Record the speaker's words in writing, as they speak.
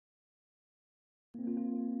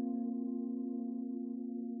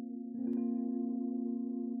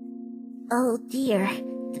Oh dear,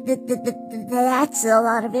 that's a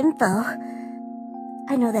lot of info.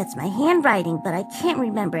 I know that's my handwriting, but I can't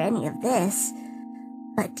remember any of this.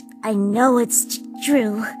 But I know it's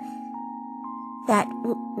true that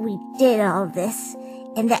we did all this,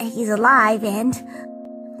 and that he's alive, and...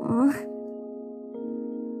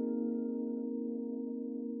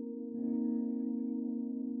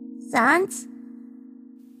 Sans?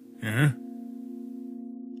 Huh?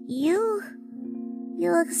 You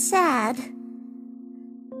look sad.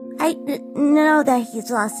 I know that he's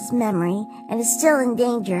lost his memory and is still in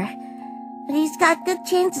danger, but he's got good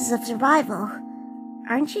chances of survival.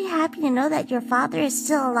 Aren't you happy to know that your father is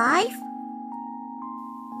still alive?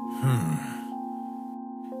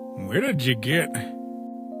 Where did you get...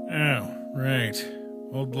 Oh, right.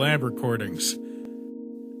 Old lab recordings.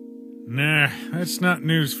 Nah, that's not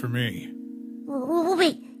news for me.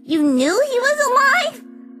 Wait, you knew he was alive?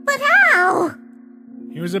 But how?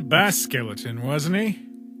 He was a boss skeleton, wasn't he?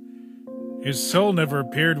 His soul never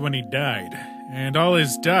appeared when he died, and all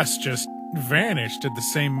his dust just vanished at the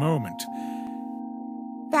same moment.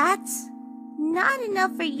 That's not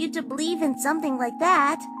enough for you to believe in something like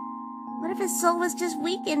that. What if his soul was just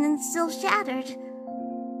weakened and still shattered?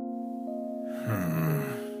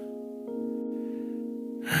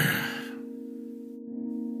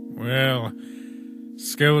 Well,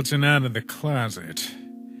 skeleton out of the closet.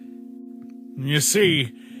 You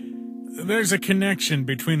see, there's a connection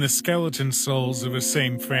between the skeleton souls of the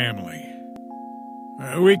same family.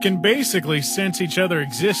 We can basically sense each other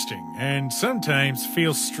existing, and sometimes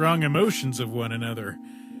feel strong emotions of one another.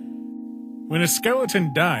 When a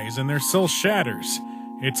skeleton dies and their soul shatters,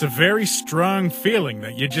 it's a very strong feeling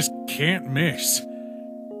that you just can't miss.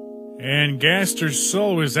 And Gaster's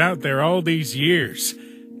soul was out there all these years,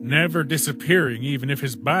 never disappearing even if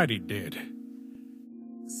his body did.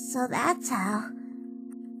 So that's how...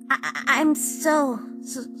 I'm so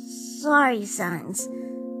sorry, Sans.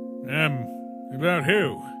 About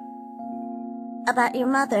who? About your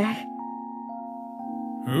mother.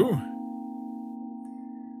 Who?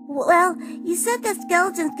 Well, you said that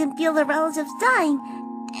skeletons can feel their relatives dying,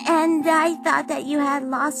 and I thought that you had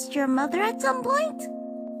lost your mother at some point?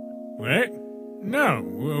 What? No,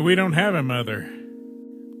 we don't have a mother.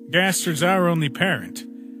 Gaster's our only parent.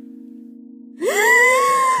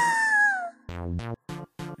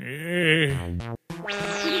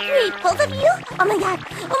 Wait, both of you? Oh my god,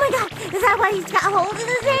 is that why he's got a hold in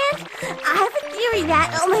his hand? I have a theory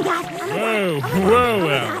that, oh my god.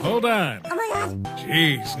 Whoa, hold on. Oh my god.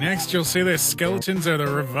 Jeez, next you'll say that skeletons are the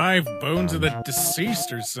revived bones of the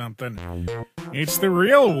deceased or something. It's the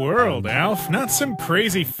real world, Alf, not some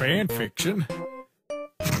crazy fan fiction.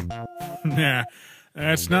 Nah,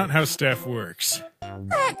 that's not how stuff works.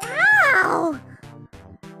 But how?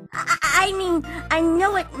 I mean, I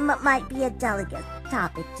know it might be a delicate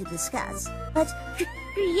topic to discuss, but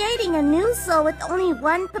creating a new soul with only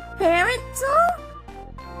one parent soul?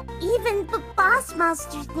 Even the boss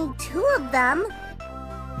monsters need two of them.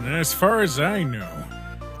 As far as I know,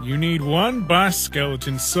 you need one boss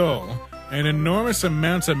skeleton soul and enormous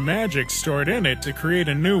amounts of magic stored in it to create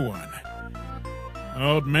a new one.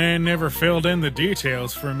 Old man never filled in the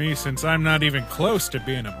details for me since I'm not even close to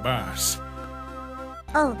being a boss.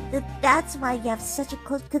 Oh, that's why you have such a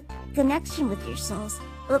close connection with your souls.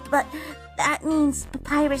 But that means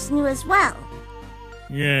Papyrus knew as well.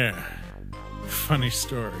 Yeah. Funny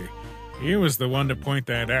story. He was the one to point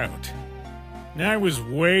that out. I was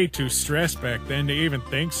way too stressed back then to even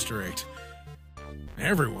think straight.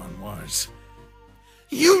 Everyone was.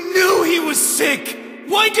 You knew he was sick!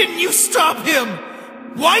 Why didn't you stop him?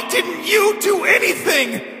 Why didn't you do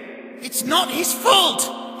anything? It's not his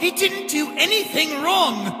fault! He didn't do anything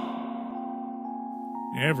wrong!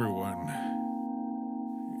 Everyone.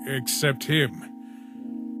 Except him.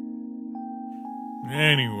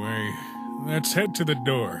 Anyway, let's head to the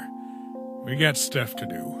door. We got stuff to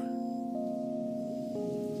do.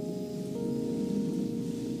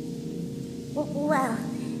 Well,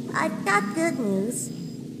 I've got good news.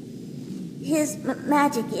 His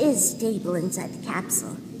magic is stable inside the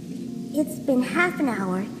capsule. It's been half an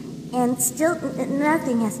hour, and still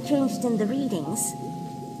nothing has changed in the readings.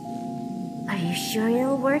 Are you sure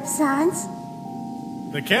it'll work, Sans?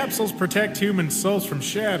 The capsules protect human souls from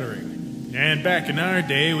shattering, and back in our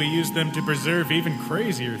day we used them to preserve even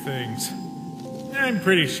crazier things. I'm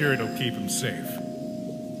pretty sure it'll keep them safe.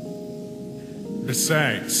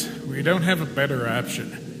 Besides, we don't have a better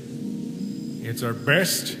option. It's our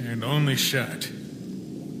best and only shot.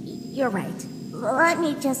 You're right. Let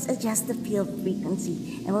me just adjust the field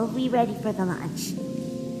frequency and we'll be ready for the launch.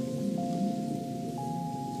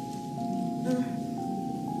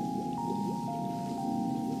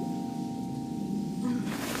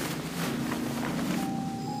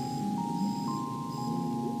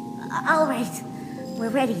 All right, we're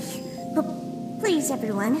ready. But please,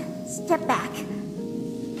 everyone, step back.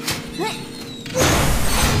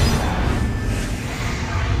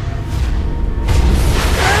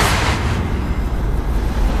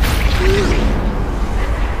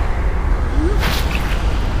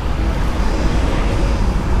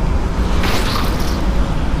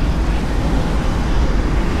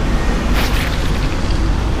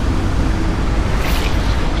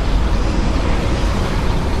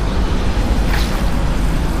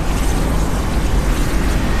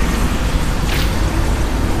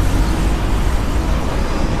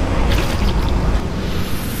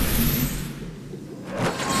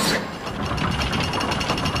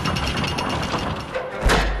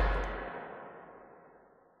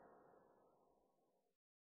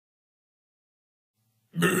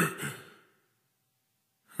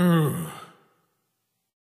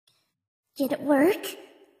 Did it work?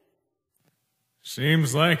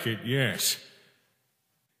 Seems like it, yes.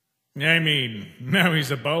 I mean, now he's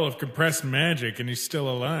a ball of compressed magic and he's still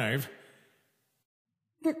alive.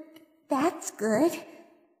 That's good.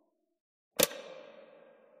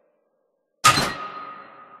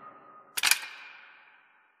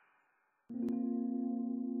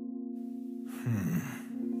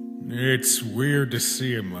 It's weird to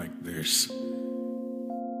see him like this.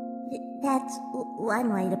 That's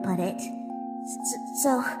one way to put it.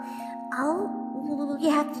 So, all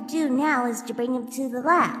you have to do now is to bring him to the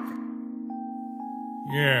lab.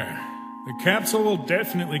 Yeah, the capsule will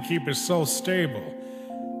definitely keep his soul stable.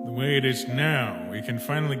 The way it is now, we can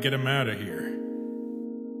finally get him out of here.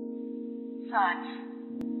 Sons,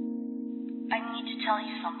 I need to tell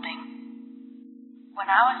you something. When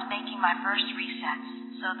I was making my first resets,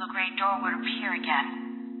 so the great door would appear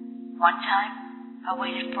again, one time, I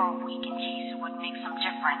waited for a week in case it would make some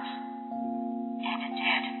difference. And it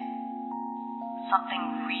did.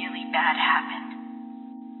 Something really bad happened.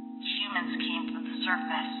 Humans came from the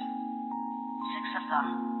surface. 6 of them.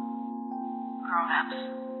 Grown-ups.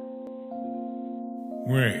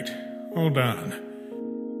 Wait, hold on.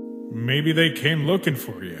 Maybe they came looking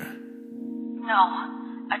for you. No,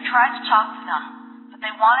 I tried to talk to them, but they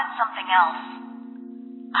wanted something else.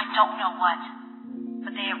 I don't know what,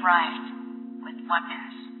 but they arrived with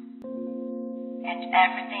weapons. And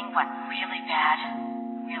everything went really bad,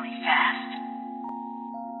 really fast.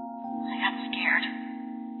 I got scared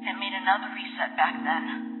and made another reset back then.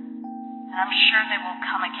 And I'm sure they will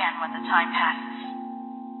come again when the time passes.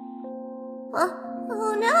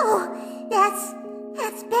 Oh no!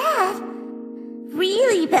 That's bad.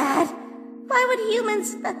 Really bad. Why would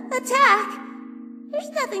humans attack? There's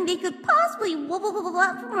nothing they could possibly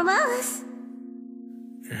want from us.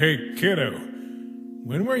 Hey, kiddo.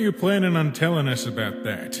 When were you planning on telling us about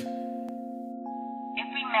that? If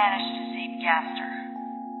we managed to save Gaster.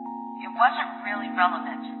 It wasn't really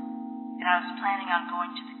relevant, and I was planning on going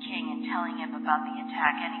to the king and telling him about the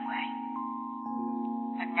attack anyway.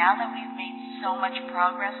 But now that we've made so much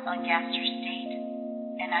progress on Gaster's state,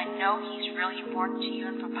 and I know he's really important to you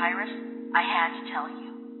and Papyrus, I had to tell you.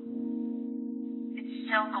 It's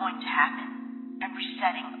still going to happen, and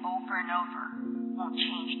resetting over and over won't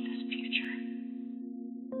change this future.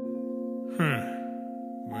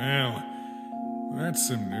 Well, that's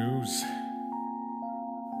some news.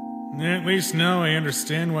 At least now I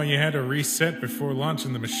understand why you had to reset before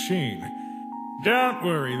launching the machine. Don't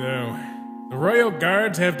worry, though. The Royal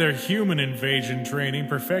Guards have their human invasion training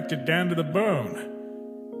perfected down to the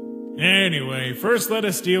bone. Anyway, first let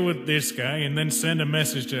us deal with this guy and then send a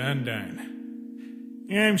message to Undyne.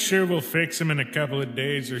 I'm sure we'll fix him in a couple of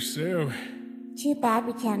days or so. Too bad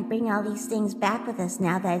we can't bring all these things back with us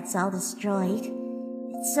now that it's all destroyed.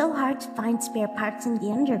 It's so hard to find spare parts in the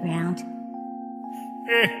underground.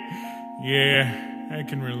 Yeah, I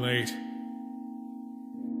can relate.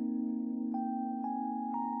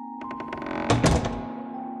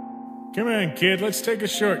 Come on, kid, let's take a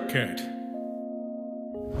shortcut.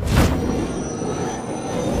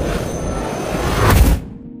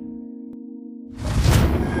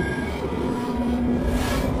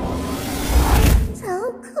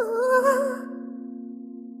 So cool.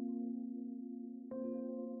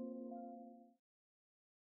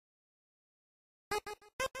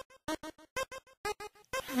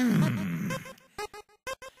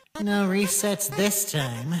 No resets this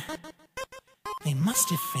time. They must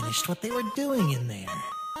have finished what they were doing in there.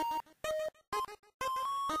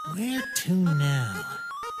 Where to now?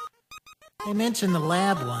 I mentioned the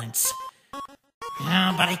lab once.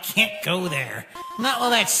 Oh, but I can't go there. Not while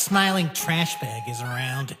that smiling trash bag is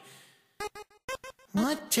around.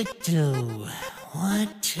 What to do?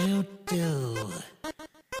 What to do?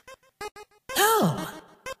 Oh!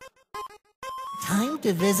 Time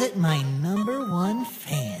to visit my #1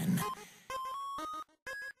 fan.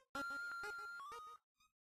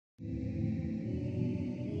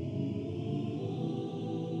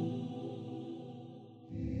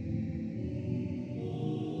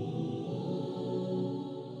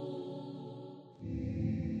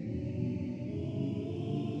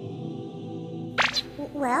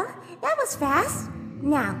 Well, that was fast.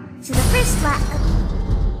 Now, to the first lap.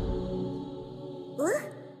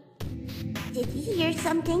 Did you hear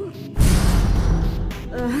something?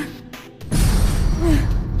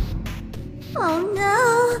 Oh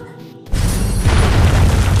no!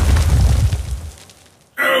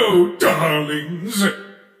 Oh, darlings!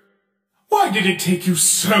 Why did it take you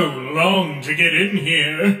so long to get in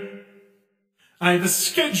here? I have a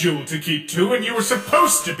schedule to keep to, and you were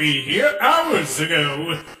supposed to be here hours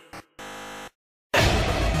ago.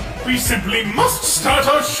 We simply must start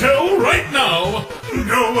our show right now.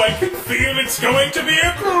 No, I can feel it's going to be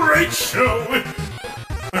a great show.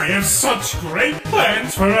 I have such great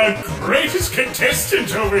plans for our greatest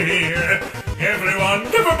contestant over here. Everyone,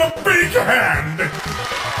 give him a big hand.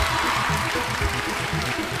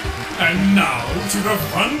 And now to the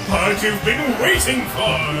fun part you've been waiting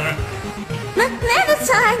for.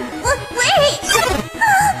 Marathon! Wait!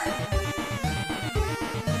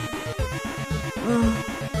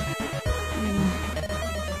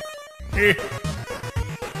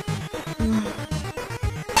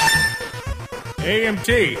 AMT,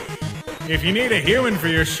 if you need a human for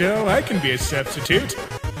your show, I can be a substitute.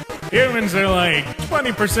 Humans are like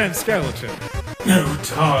 20% skeleton. No,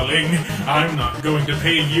 darling, I'm not going to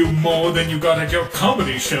pay you more than you got at your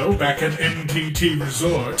comedy show back at MTT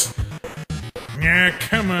Resort. Yeah,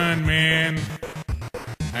 come on, man.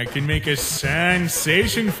 I can make a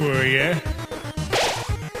sensation for you.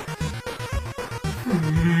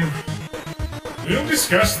 We'll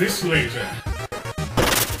discuss this later.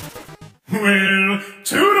 Well,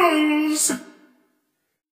 toodles!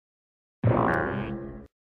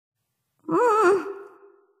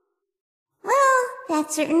 Well, that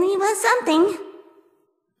certainly was something.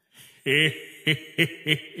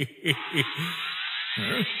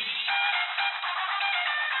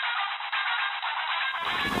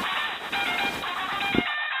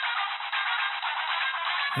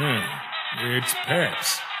 Huh? It's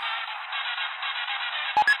Peps.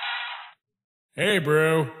 Hey,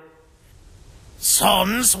 bro.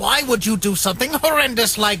 Sons, why would you do something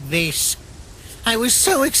horrendous like this? I was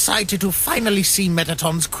so excited to finally see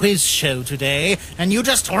Metaton's quiz show today, and you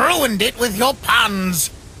just ruined it with your puns.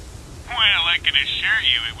 Well, I can assure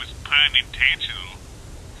you it was pun intentional.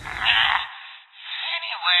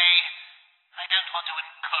 Anyway, I don't want to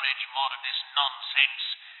encourage more of this nonsense.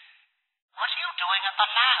 What are you doing at the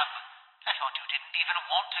lab? I thought you didn't even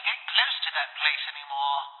want to get close to that place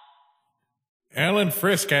anymore. Alan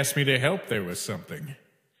Frisk asked me to help there with something.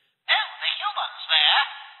 Oh, the human's there.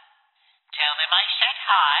 Tell them I said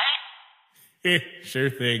hi. Sure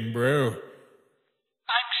thing, bro.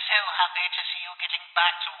 I'm so happy to see you getting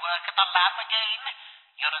back to work at the lab again.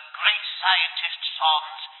 You're a great scientist,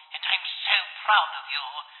 Sons, and I'm so proud of you.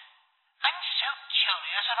 I'm so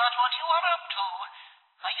curious about what you are up to.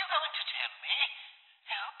 Are you going to tell me?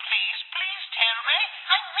 Oh, please, please tell me.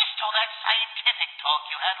 I missed all that scientific talk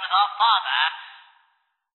you had with our father.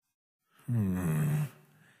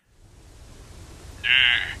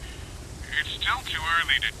 It's still too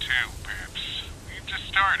early to tell, Peps. We've just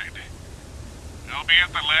started. I'll be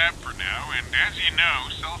at the lab for now, and as you know,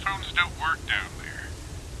 cell phones don't work down there.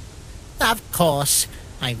 Of course.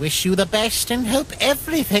 I wish you the best and hope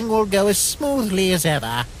everything will go as smoothly as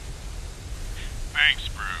ever. Thanks,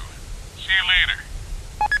 bro. See you later.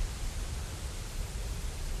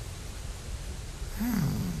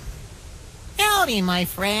 Howdy, my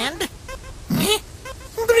friend.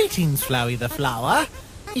 Greetings, Flowey the Flower.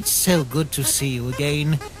 It's so good to see you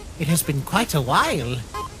again. It has been quite a while.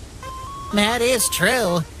 That is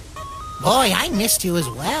true. Boy, I missed you as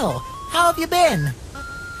well. How have you been?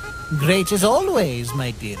 Great as always,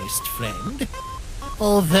 my dearest friend.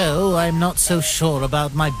 Although I'm not so sure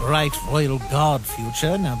about my bright royal guard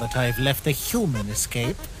future now that I've left the human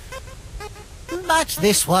escape. But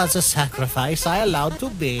this was a sacrifice I allowed to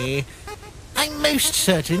be. I'm most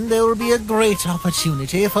certain there will be a great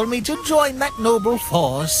opportunity for me to join that noble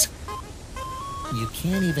force. You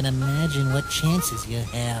can't even imagine what chances you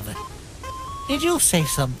have. Did you say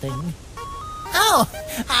something? No,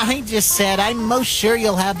 I just said I'm most sure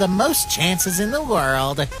you'll have the most chances in the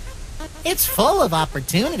world. It's full of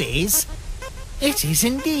opportunities. It is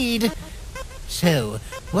indeed. So,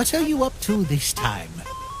 what are you up to this time?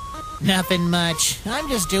 Nothing much. I'm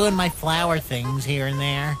just doing my flower things here and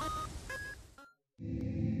there.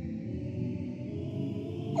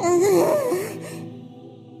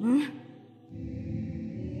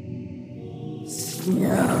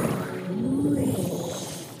 No.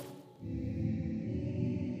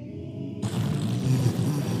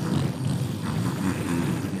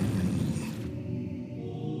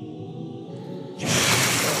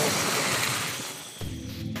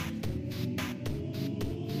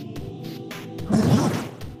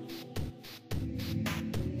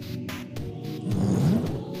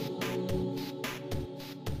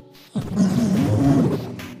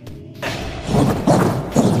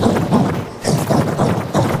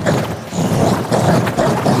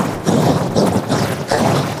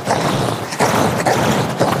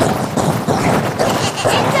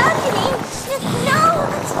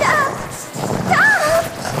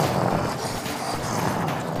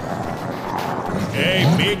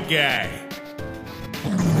 Guy.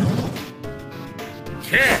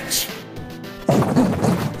 Catch!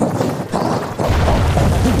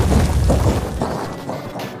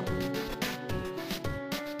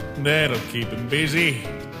 That'll keep him busy.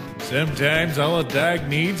 Sometimes all a dog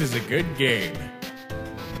needs is a good game.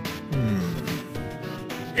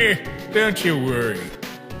 Don't you worry.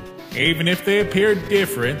 Even if they appear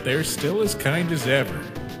different, they're still as kind as ever.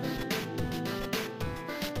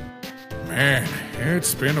 Man,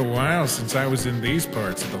 it's been a while since I was in these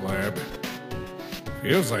parts of the lab.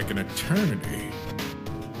 Feels like an eternity.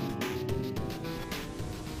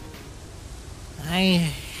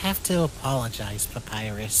 I have to apologize,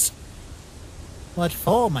 Papyrus. What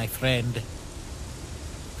for, my friend?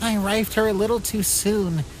 I arrived here a little too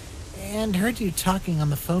soon, and heard you talking on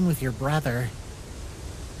the phone with your brother.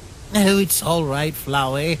 Oh, it's all right,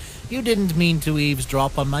 Flowey. You didn't mean to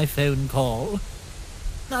eavesdrop on my phone call.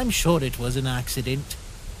 I'm sure it was an accident.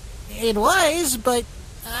 It was, but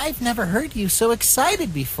I've never heard you so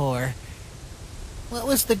excited before. What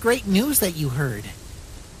was the great news that you heard?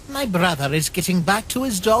 My brother is getting back to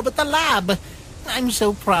his job at the lab. I'm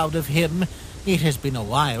so proud of him. It has been a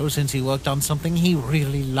while since he worked on something he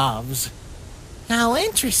really loves. How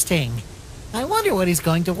interesting. I wonder what he's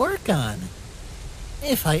going to work on.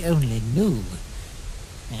 If I only knew.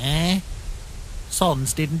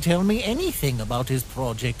 Sons didn't tell me anything about his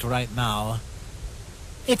project right now.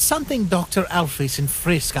 It's something Dr. Alphys and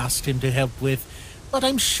Frisk asked him to help with, but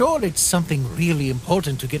I'm sure it's something really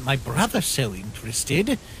important to get my brother so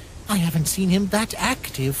interested. I haven't seen him that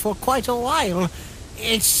active for quite a while.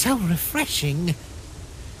 It's so refreshing.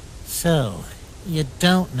 So, you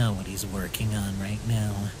don't know what he's working on right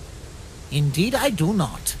now. Indeed, I do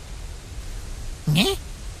not.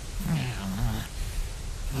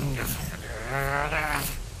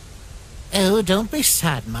 Oh, don't be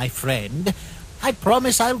sad, my friend. I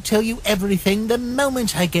promise I'll tell you everything the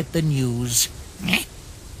moment I get the news.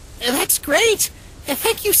 That's great.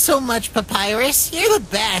 Thank you so much, Papyrus. You're the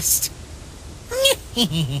best.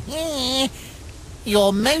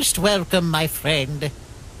 You're most welcome, my friend.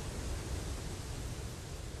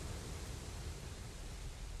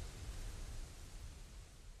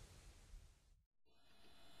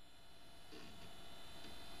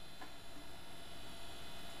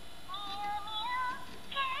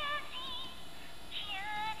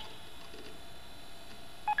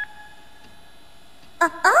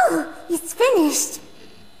 Oh, it's finished.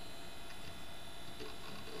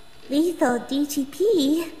 Lethal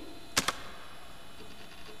DTP.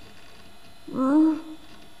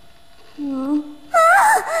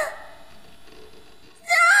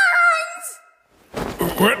 Sons!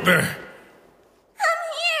 What the? Come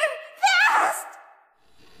here, fast!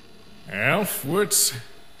 Alf, what's...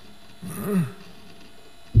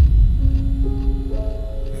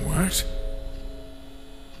 What?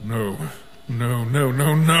 No.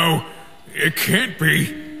 No. It can't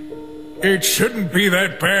be. It shouldn't be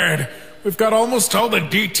that bad. We've got almost all the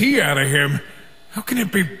DT out of him. How can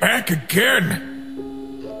it be back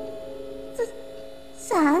again?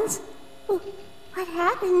 Sans? What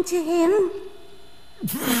happened to him?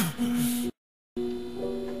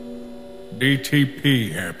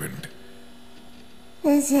 DTP happened.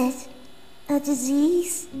 Is it a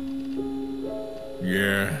disease?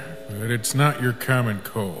 Yeah, but it's not your common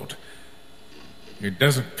cold. It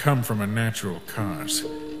doesn't come from a natural cause.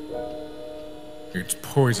 It's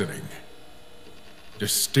poisoning.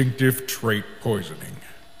 Distinctive trait poisoning.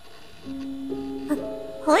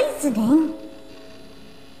 Poisoning?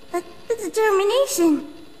 But determination.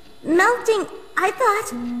 Melting, I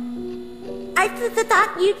thought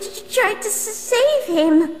you tried to save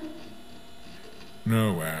him.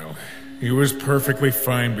 No, Al. He was perfectly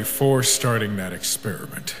fine before starting that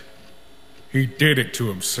experiment. He did it to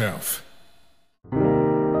himself.